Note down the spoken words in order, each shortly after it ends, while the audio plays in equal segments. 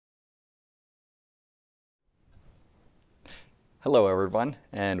Hello everyone,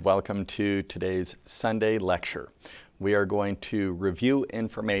 and welcome to today's Sunday lecture. We are going to review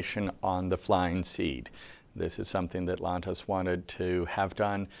information on the flying seed. This is something that Lantos wanted to have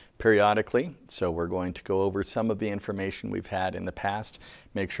done periodically, so we're going to go over some of the information we've had in the past,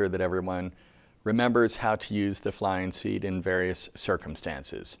 make sure that everyone remembers how to use the flying seed in various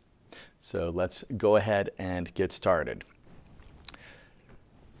circumstances. So let's go ahead and get started.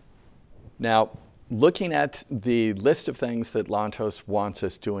 Now, looking at the list of things that Lantos wants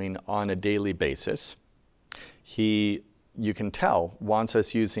us doing on a daily basis, you can tell, wants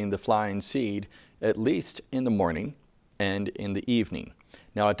us using the flying seed at least in the morning and in the evening.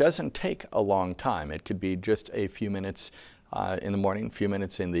 Now, it doesn't take a long time. It could be just a few minutes in the morning, a few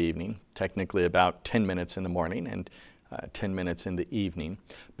minutes in the evening, technically about 10 minutes in the morning and 10 minutes in the evening.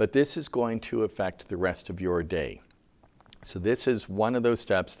 But this is going to affect the rest of your day. So this is one of those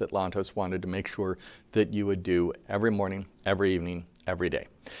steps that Lantos wanted to make sure that you would do every morning, every evening, every day.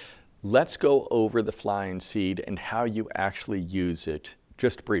 Let's go over the flying seed and how you actually use it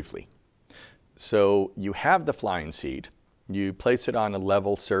just briefly. So you have the flying seed. You place it on a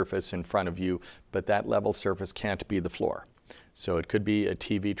level surface in front of you, but that level surface can't be the floor. So it could be a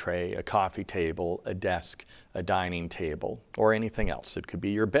TV tray, a coffee table, a desk, a dining table, or anything else. It could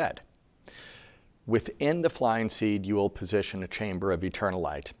be your bed. Within the flying seed, you will position a chamber of eternal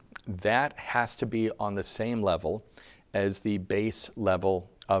light. That has to be on the same level as the base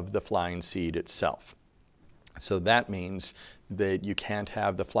level of the flying seed itself. So that means that you can't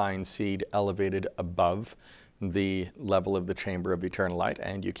have the flying seed elevated above the level of the chamber of eternal light,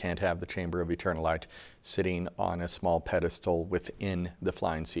 and you can't have the chamber of eternal light sitting on a small pedestal within the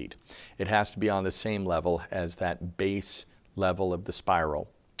flying seed. It has to be on the same level as that base level of the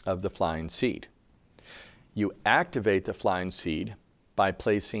spiral of the flying seed. You activate the flying seed by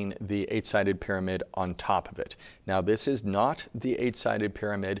placing the eight-sided pyramid on top of it. Now, this is not the eight-sided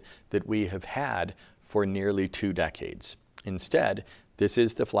pyramid that we have had for nearly 2 decades. Instead, this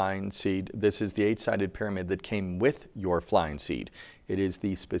is the flying seed. This is the eight-sided pyramid that came with your flying seed. It is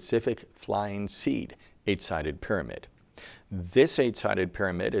the specific flying seed eight-sided pyramid. This eight-sided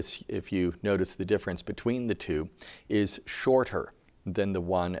pyramid, if you notice the difference between the two, is shorter than the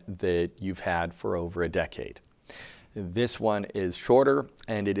one that you've had for over a decade. This one is shorter,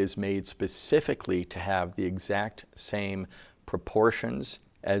 and it is made specifically to have the exact same proportions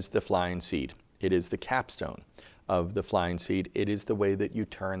as the flying seed. It is the capstone of the flying seed. It is the way that you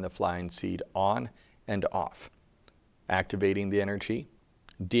turn the flying seed on and off, activating the energy,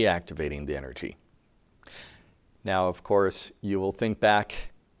 deactivating the energy. Now, of course, you will think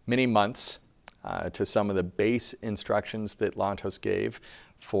back many months to some of the base instructions that Lantos gave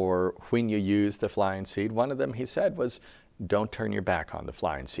for when you use the flying seed. One of them, he said, was don't turn your back on the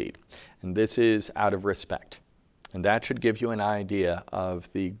flying seed. And this is out of respect. And that should give you an idea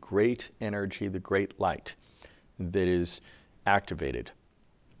of the great energy, the great light that is activated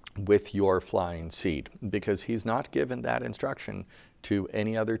with your flying seed, because he's not given that instruction to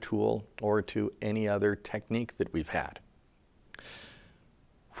any other tool or to any other technique that we've had.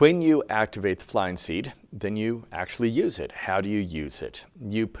 When you activate the flying seed, then you actually use it. How do you use it?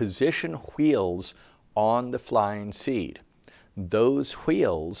 You position wheels on the flying seed. Those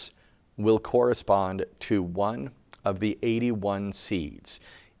wheels will correspond to one of the 81 seeds.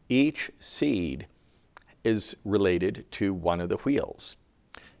 Each seed is related to one of the wheels.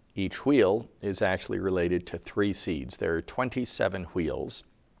 Each wheel is actually related to 3 seeds. There are 27 wheels,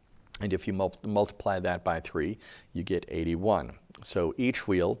 and if you multiply that by 3, you get 81. So each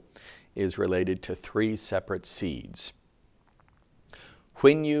wheel is related to 3 separate seeds.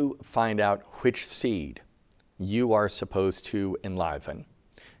 When you find out which seed you are supposed to enliven,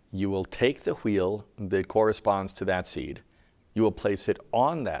 you will take the wheel that corresponds to that seed. You will place it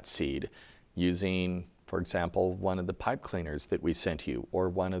on that seed using, for example, one of the pipe cleaners that we sent you, or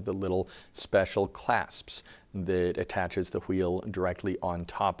one of the little special clasps that attaches the wheel directly on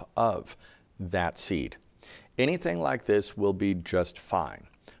top of that seed. Anything like this will be just fine,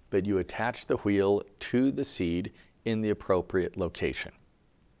 but you attach the wheel to the seed in the appropriate location.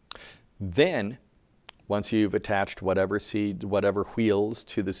 Then, once you've attached whatever wheels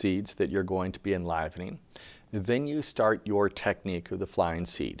to the seeds that you're going to be enlivening, then you start your technique of the flying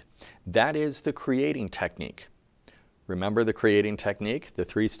seed. That is the creating technique. Remember the creating technique, the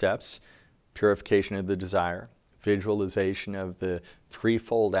 3 steps: purification of the desire, visualization of the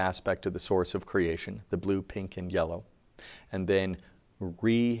threefold aspect of the source of creation, the blue, pink, and yellow, and then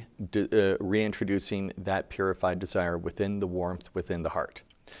reintroducing that purified desire within the warmth within the heart.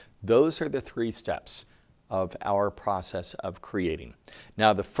 Those are the 3 steps of our process of creating.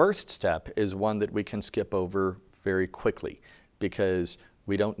 Now, the first step is one that we can skip over very quickly. because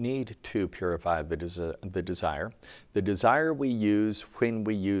we don't need to purify the desire. The desire we use when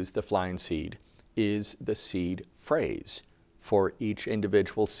we use the flying seed is the seed phrase for each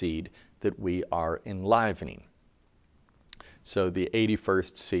individual seed that we are enlivening. So the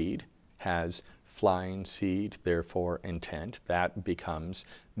 81st seed has flying seed, therefore intent. That becomes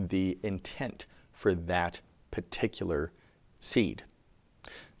the intent for that particular seed.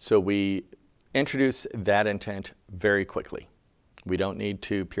 So we introduce that intent very quickly. We don't need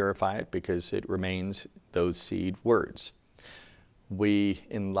to purify it because it remains those seed words. We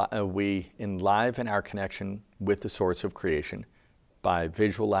enliven our connection with the source of creation by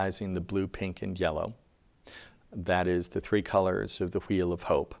visualizing the blue, pink, and yellow. That is the three colors of the wheel of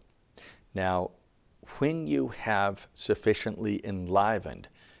hope. Now, when you have sufficiently enlivened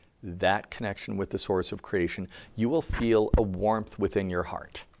that connection with the source of creation, you will feel a warmth within your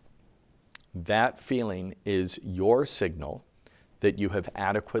heart. That feeling is your signal that you have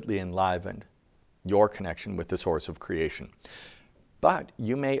adequately enlivened your connection with the source of creation. But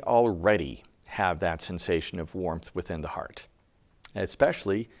you may already have that sensation of warmth within the heart,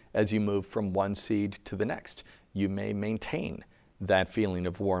 especially as you move from one seed to the next. You may maintain that feeling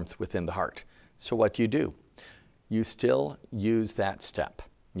of warmth within the heart. So what do? You still use that step.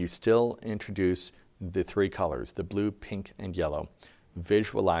 You still introduce the three colors, the blue, pink, and yellow,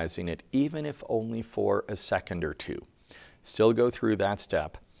 visualizing it, even if only for a second or two. Still go through that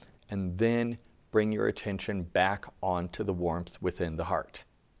step, and then bring your attention back onto the warmth within the heart.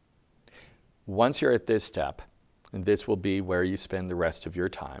 Once you're at this step, and this will be where you spend the rest of your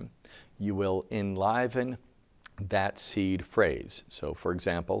time, you will enliven that seed phrase. So for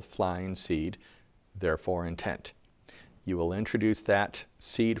example, flying seed, therefore intent. You will introduce that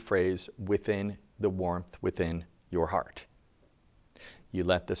seed phrase within the warmth within your heart. You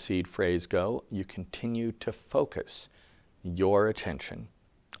let the seed phrase go. You continue to focus your attention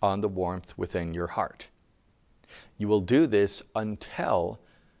on the warmth within your heart. You will do this until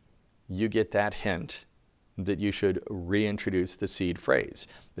you get that hint that you should reintroduce the seed phrase.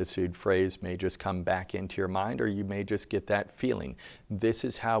 The seed phrase may just come back into your mind, or you may just get that feeling. This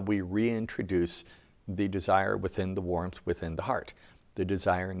is how we reintroduce the desire within the warmth within the heart. The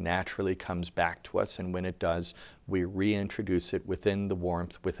desire naturally comes back to us, and when it does, we reintroduce it within the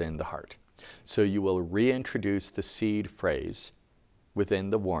warmth within the heart. So you will reintroduce the seed phrase within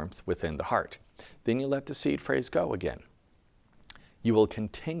the warmth within the heart. Then you let the seed phrase go again. You will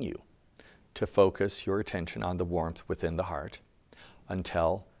continue to focus your attention on the warmth within the heart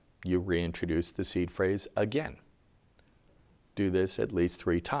until you reintroduce the seed phrase again. Do this at least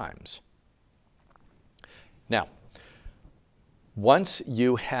 3 times. Now, once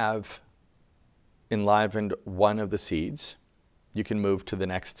you have enlivened one of the seeds, you can move to the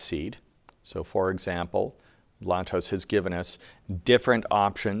next seed. So for example, Lantos has given us different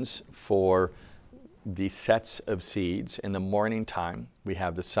options for the sets of seeds. In the morning time, we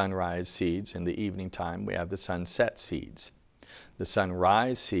have the sunrise seeds. In the evening time, we have the sunset seeds. The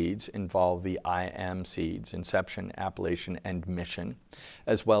sunrise seeds involve the I am seeds, inception, appellation, and mission,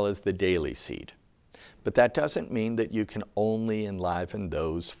 as well as the daily seed. But that doesn't mean that you can only enliven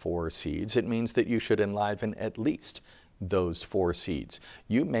those 4 seeds. It means that you should enliven at least those 4 seeds.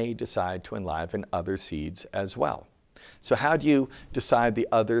 You may decide to enliven other seeds as well. So how do you decide the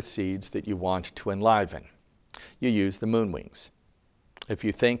other seeds that you want to enliven? You use the moon wings. If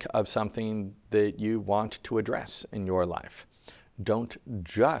you think of something that you want to address in your life, don't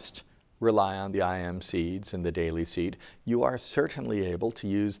just rely on the I am seeds and the daily seed. You are certainly able to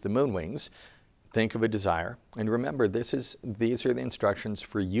use the moon wings. Think of a desire, and remember, these are the instructions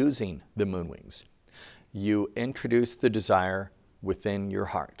for using the moon wings. You introduce the desire within your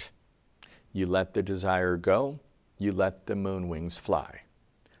heart. You let the desire go. You let the moon wings fly.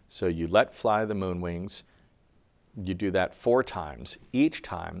 So you let fly the moon wings. You do that 4 times. Each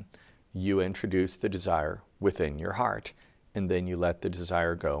time you introduce the desire within your heart, and then you let the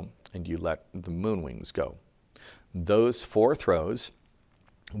desire go, and you let the moon wings go. Those 4 throws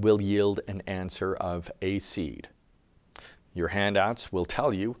will yield an answer of a seed. Your handouts will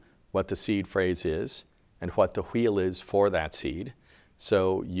tell you what the seed phrase is and what the wheel is for that seed.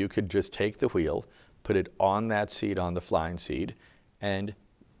 So you could just take the wheel, put it on that seed, on the flying seed, and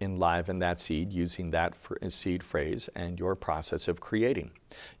enliven that seed using that seed phrase and your process of creating.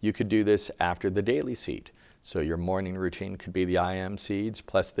 You could do this after the daily seed. So your morning routine could be the I am seeds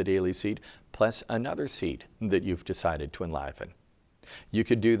plus the daily seed plus another seed that you've decided to enliven. You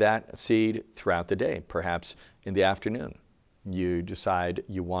could do that seed throughout the day, perhaps in the afternoon. You decide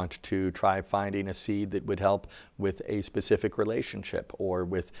you want to try finding a seed that would help with a specific relationship or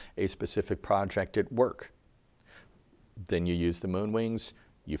with a specific project at work. Then you use the moon wings,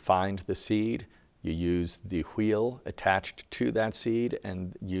 you find the seed, you use the wheel attached to that seed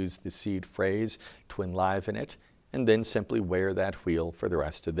and use the seed phrase to enliven it, and then simply wear that wheel for the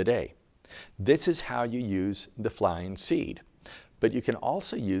rest of the day. This is how you use the flying seed, but you can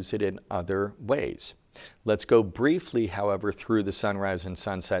also use it in other ways. Let's go briefly, however, through the sunrise and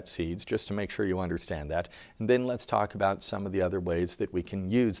sunset seeds just to make sure you understand that, and then let's talk about some of the other ways that we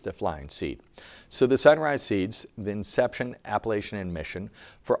can use the flying seed. So the sunrise seeds, the inception, appellation, and mission.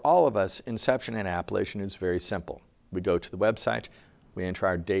 For all of us, inception and appellation is very simple. We go to the website, we enter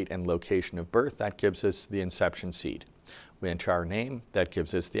our date and location of birth, that gives us the inception seed. We enter our name, that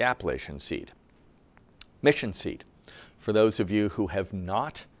gives us the appellation seed. Mission seed. For those of you who have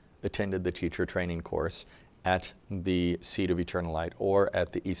not attended the teacher training course at the Seed of Eternal Light or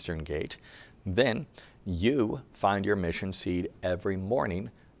at the Eastern Gate, then you find your mission seed every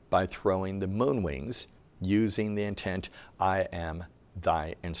morning by throwing the moon wings using the intent, I am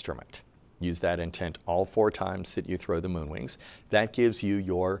thy instrument. Use that intent all 4 times that you throw the moon wings. That gives you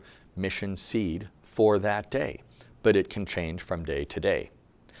your mission seed for that day, but it can change from day to day.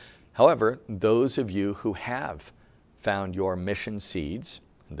 However, those of you who have found your mission seeds,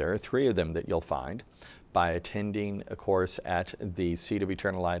 there are 3 of them that you'll find, by attending a course at the Seed of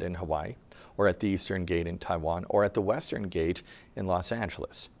Eternal Light in Hawaii, or at the Eastern Gate in Taiwan, or at the Western Gate in Los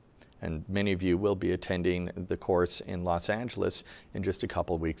Angeles. And many of you will be attending the course in Los Angeles in just a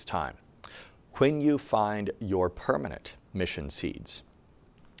couple of weeks' time. When you find your permanent mission seeds,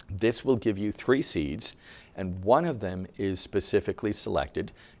 this will give you 3 seeds, and one of them is specifically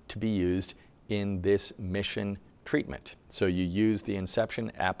selected to be used in this mission treatment. So you use the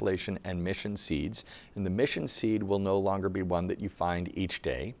inception, appellation, and mission seeds, and the mission seed will no longer be one that you find each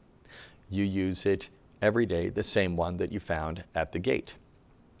day. You use it every day, the same one that you found at the gate.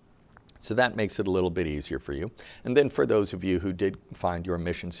 So that makes it a little bit easier for you. And then for those of you who did find your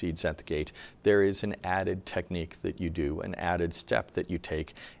mission seeds at the gate, there is an added technique that you do, an added step that you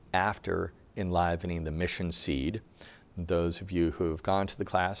take after enlivening the mission seed. Those of you who have gone to the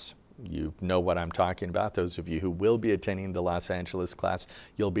class, you know what I'm talking about. Those of you who will be attending the Los Angeles class,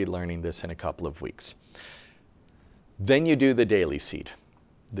 you'll be learning this in a couple of weeks. Then you do the daily seed.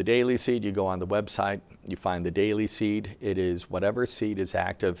 The daily seed, you go on the website, you find the daily seed. It is whatever seed is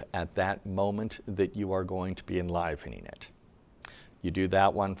active at that moment that you are going to be enlivening it. You do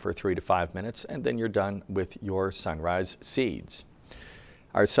that one for 3 to 5 minutes, and then you're done with your sunrise seeds.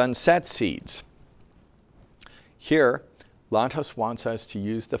 Our sunset seeds. Here, Lantos wants us to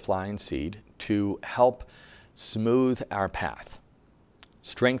use the flying seed to help smooth our path,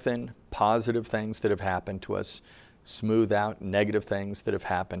 strengthen positive things that have happened to us, smooth out negative things that have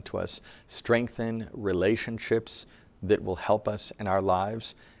happened to us, strengthen relationships that will help us in our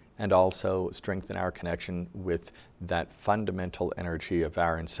lives, and also strengthen our connection with that fundamental energy of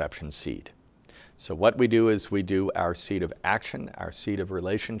our inception seed. So what we do is we do our seed of action, our seed of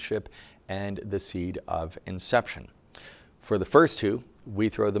relationship, and the seed of inception. For the first 2, we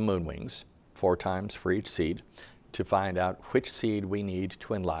throw the moon wings 4 times for each seed to find out which seed we need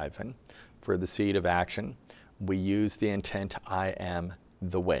to enliven. For the seed of action, we use the intent, I am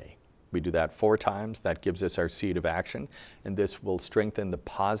the way. We do that 4 times. That gives us our seed of action, and this will strengthen the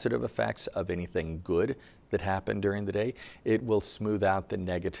positive effects of anything good that happened during the day. It will smooth out the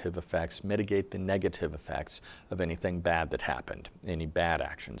negative effects, mitigate the negative effects of anything bad that happened, any bad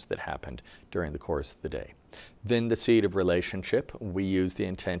actions that happened during the course of the day. Then the seed of relationship, we use the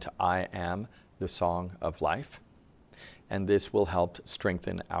intent, I am the song of life, and this will help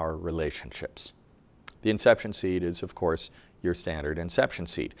strengthen our relationships. The inception seed is, of course, your standard inception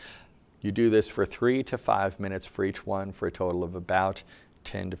seed. You do this for 3 to 5 minutes for each one, for a total of about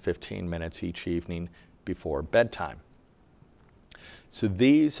 10 to 15 minutes each evening before bedtime. So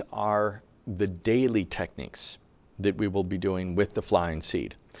these are the daily techniques that we will be doing with the flying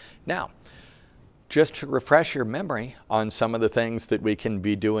seed. Now, just to refresh your memory on some of the things that we can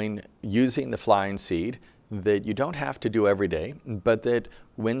be doing using the flying seed that you don't have to do every day, but that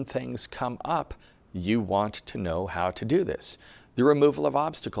when things come up, you want to know how to do this. The removal of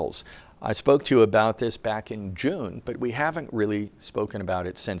obstacles. I spoke to you about this back in June, but we haven't really spoken about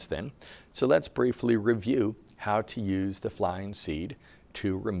it since then. So let's briefly review how to use the flying seed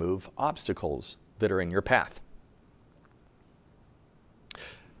to remove obstacles that are in your path.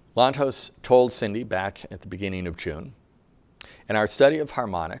 Lantos told Cindy back at the beginning of June, in our study of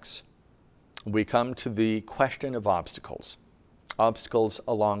harmonics, we come to the question of obstacles, obstacles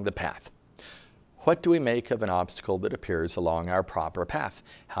along the path. What do we make of an obstacle that appears along our proper path?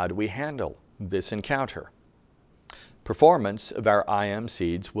 How do we handle this encounter? Performance of our I am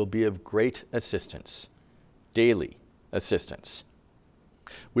seeds will be of great assistance daily assistance.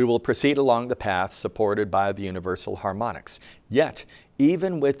 We will proceed along the path supported by the universal harmonics. Yet,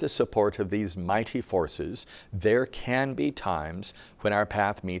 even with the support of these mighty forces, there can be times when our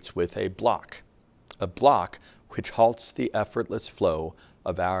path meets with a block which halts the effortless flow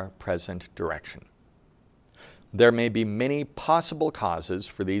of our present direction. There may be many possible causes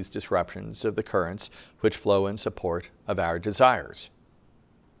for these disruptions of the currents which flow in support of our desires.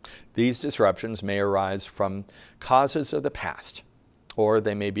 These disruptions may arise from causes of the past, or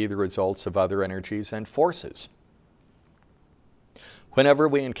they may be the results of other energies and forces. Whenever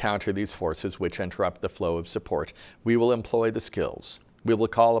we encounter these forces which interrupt the flow of support, we will employ the skills. We will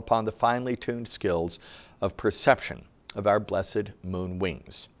call upon the finely tuned skills of perception of our blessed moon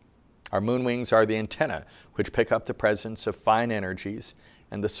wings. Our moon wings are the antenna which pick up the presence of fine energies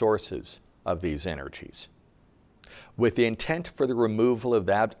and the sources of these energies. With the intent for the removal of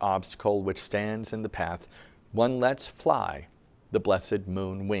that obstacle which stands in the path, one lets fly the blessed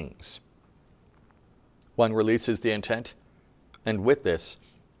moon wings. One releases the intent, and with this,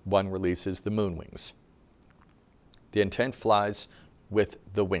 one releases the moon wings. The intent flies with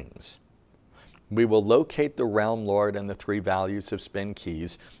the wings. We will locate the realm lord and the three values of spin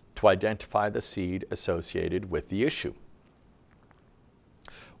keys to identify the seed associated with the issue.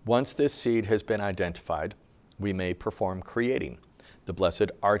 Once this seed has been identified, we may perform creating, the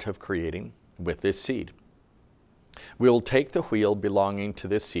blessed art of creating, with this seed. We will take the wheel belonging to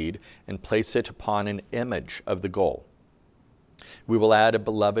this seed and place it upon an image of the goal. We will add a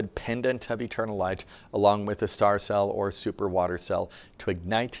beloved pendant of eternal light along with a star cell or super water cell to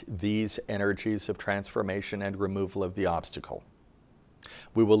ignite these energies of transformation and removal of the obstacle.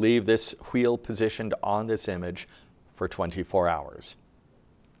 We will leave this wheel positioned on this image for 24 hours.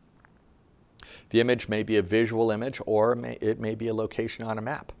 The image may be a visual image, or it may be a location on a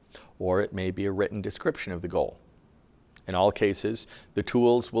map, or it may be a written description of the goal. In all cases, the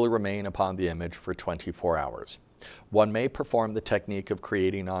tools will remain upon the image for 24 hours. One may perform the technique of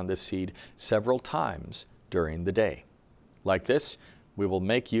creating on this seed several times during the day. Like this, we will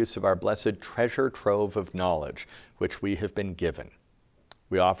make use of our blessed treasure trove of knowledge which we have been given.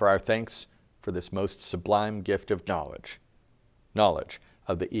 We offer our thanks for this most sublime gift of knowledge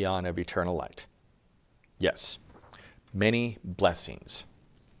of the eon of eternal light. Yes, many blessings.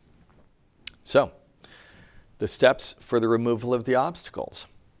 So, the steps for the removal of the obstacles.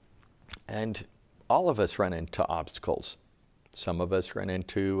 And all of us run into obstacles. Some of us run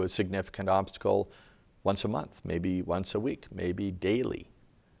into a significant obstacle once a month, maybe once a week, maybe daily.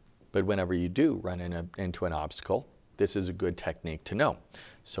 But whenever you do run into an obstacle, this is a good technique to know.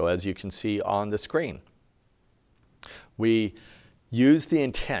 So as you can see on the screen, we use the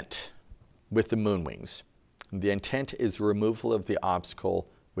intent with the moon wings. The intent is removal of the obstacle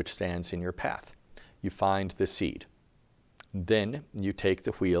which stands in your path. You find the seed. Then you take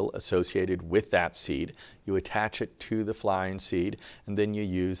the wheel associated with that seed, you attach it to the flying seed, and then you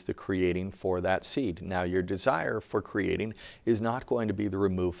use the creating for that seed. Now your desire for creating is not going to be the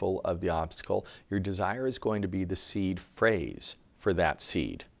removal of the obstacle. Your desire is going to be the seed phrase for that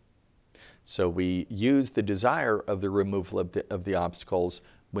seed. So we use the desire of the removal of the obstacles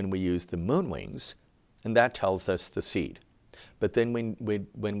when we use the moon wings, and that tells us the seed. But then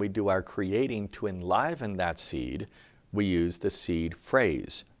when we do our creating to enliven that seed, we use the seed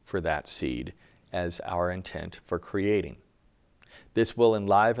phrase for that seed as our intent for creating. This will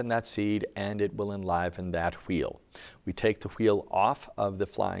enliven that seed and it will enliven that wheel. We take the wheel off of the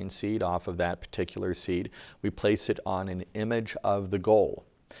flying seed, off of that particular seed. We place it on an image of the goal.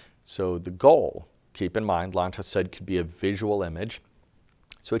 So the goal, keep in mind, Lantos said, could be a visual image.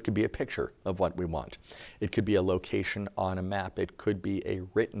 So it could be a picture of what we want. It could be a location on a map. It could be a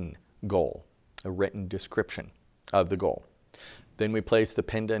written goal, a written description of the goal. Then we place the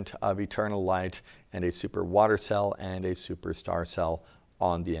pendant of eternal light and a super water cell and a super star cell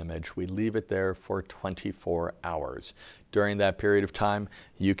on the image. We leave it there for 24 hours. During that period of time,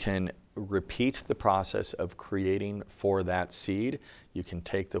 you can repeat the process of creating for that seed. You can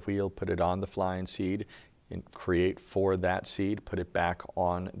take the wheel, put it on the flying seed, and create for that seed, put it back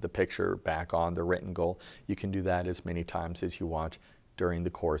on the picture, back on the written goal. You can do that as many times as you want during the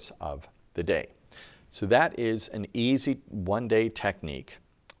course of the day. So that is an easy one-day technique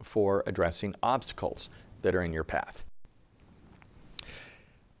for addressing obstacles that are in your path.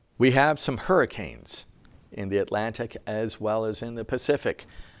 We have some hurricanes in the Atlantic as well as in the Pacific.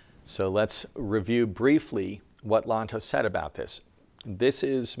 So let's review briefly what Lantos said about this. This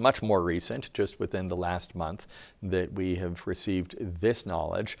is much more recent, just within the last month, that we have received this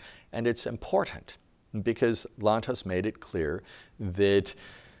knowledge, and it's important because Lantos made it clear that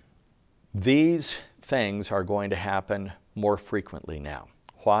these things are going to happen more frequently now.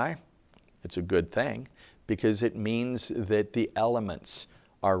 Why? It's a good thing because it means that the elements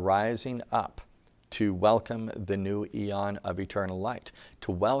are rising up to welcome the new eon of eternal light,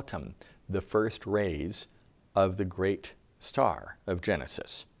 to welcome the first rays of the great star of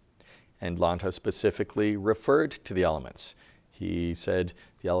Genesis. And Lantos specifically referred to the elements. He said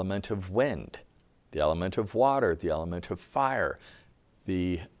the element of wind, the element of water, the element of fire,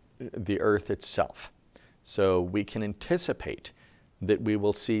 the earth itself. So we can anticipate that we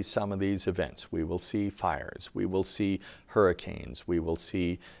will see some of these events. We will see fires, we will see hurricanes, we will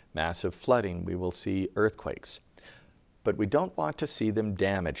see massive flooding, we will see earthquakes. But we don't want to see them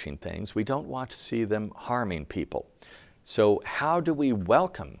damaging things. We don't want to see them harming people. So how do we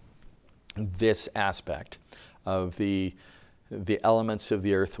welcome this aspect of the elements of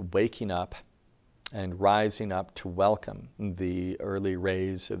the earth waking up and rising up to welcome the early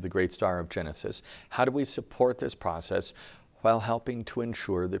rays of the great star of Genesis? How do we support this process while helping to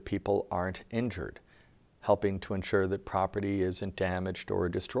ensure that people aren't injured, helping to ensure that property isn't damaged or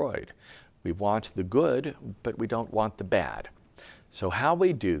destroyed? We want the good, but we don't want the bad. So how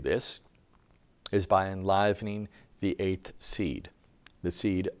we do this is by enlivening the eighth seed, the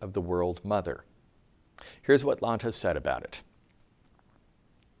seed of the World Mother. Here's what Lantos said about it.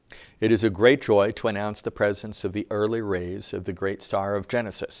 It is a great joy to announce the presence of the early rays of the great star of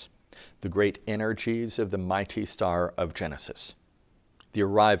Genesis, the great energies of the mighty star of Genesis, the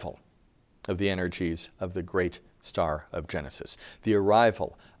arrival of the energies of the great star of Genesis, the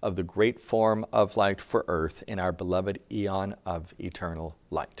arrival of the great form of light for earth in our beloved eon of eternal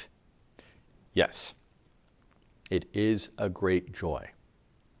light. Yes, it is a great joy.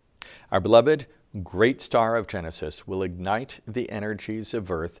 Our beloved great star of Genesis will ignite the energies of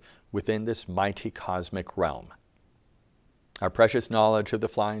earth within this mighty cosmic realm. Our precious knowledge of the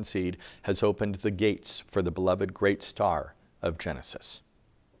flying seed has opened the gates for the beloved great star of Genesis.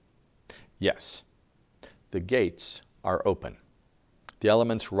 Yes, the gates are open. The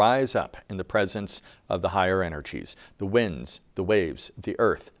elements rise up in the presence of the higher energies, the winds, the waves, the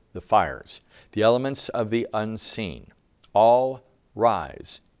earth, the fires, the elements of the unseen, all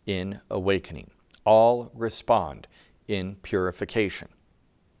rise in awakening, all respond in purification.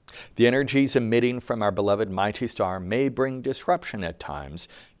 The energies emitting from our beloved mighty star may bring disruption at times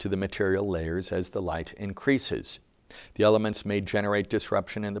to the material layers as the light increases. The elements may generate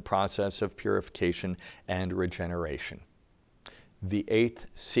disruption in the process of purification and regeneration. The eighth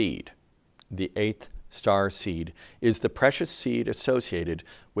seed, the eighth star seed, is the precious seed associated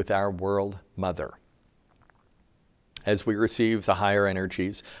with our World Mother. As we receive the higher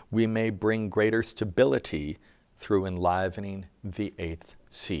energies, we may bring greater stability through enlivening the eighth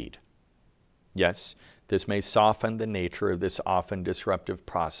seed. Yes, this may soften the nature of this often disruptive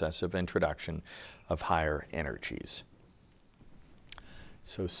process of introduction of higher energies.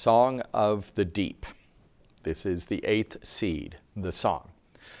 So, Song of the Deep. This is the eighth seed, the song.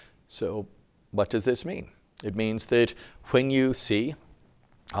 So, what does this mean? It means that when you see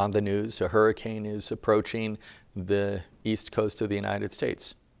on the news a hurricane is approaching the east coast of the United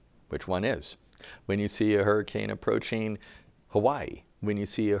States, which one is? When you see a hurricane approaching Hawaii, when you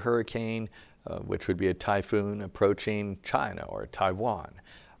see a hurricane, which would be a typhoon, approaching China or Taiwan,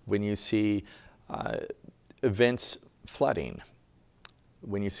 when you see events flooding,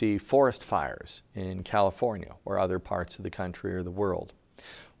 when you see forest fires in California or other parts of the country or the world,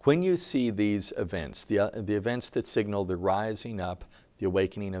 when you see these events, the events that signal the rising up, the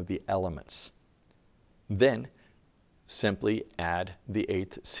awakening of the elements, then simply add the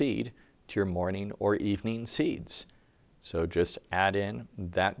eighth seed to your morning or evening seeds. So just add in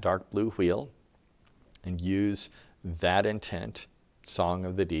that dark blue wheel and use that intent, Song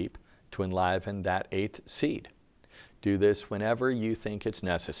of the Deep, to enliven that eighth seed. Do this whenever you think it's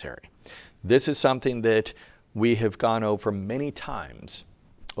necessary. This is something that we have gone over many times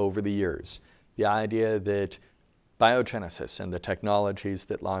over the years. The idea that biogenesis and the technologies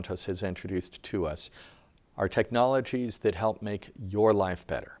that Lantos has introduced to us are technologies that help make your life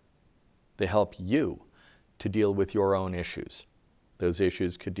better. They help you to deal with your own issues. Those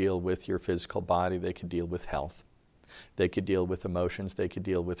issues could deal with your physical body, they could deal with health, they could deal with emotions, they could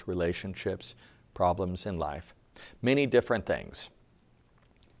deal with relationships, problems in life, many different things.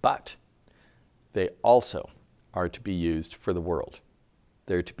 But they also are to be used for the world.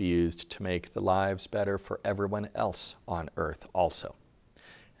 They're to be used to make the lives better for everyone else on earth also.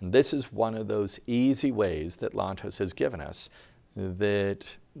 And this is one of those easy ways that Lantos has given us that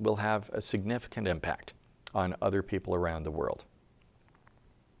will have a significant impact on other people around the world.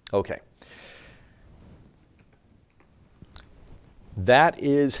 Okay. That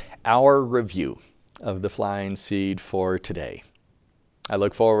is our review of the flying seed for today. I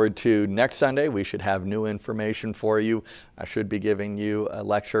look forward to next Sunday. We should have new information for you. I should be giving you a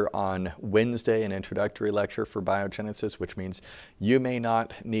lecture on Wednesday, an introductory lecture for biogenesis, which means you may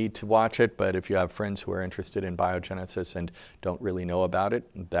not need to watch it, but if you have friends who are interested in biogenesis and don't really know about it,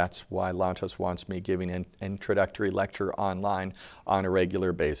 that's why Lantos wants me giving an introductory lecture online on a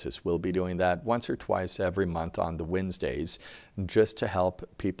regular basis. We'll be doing that once or twice every month on the Wednesdays, just to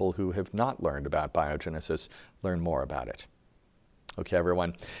help people who have not learned about biogenesis learn more about it. Okay,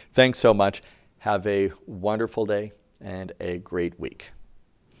 everyone. Thanks so much. Have a wonderful day and a great week.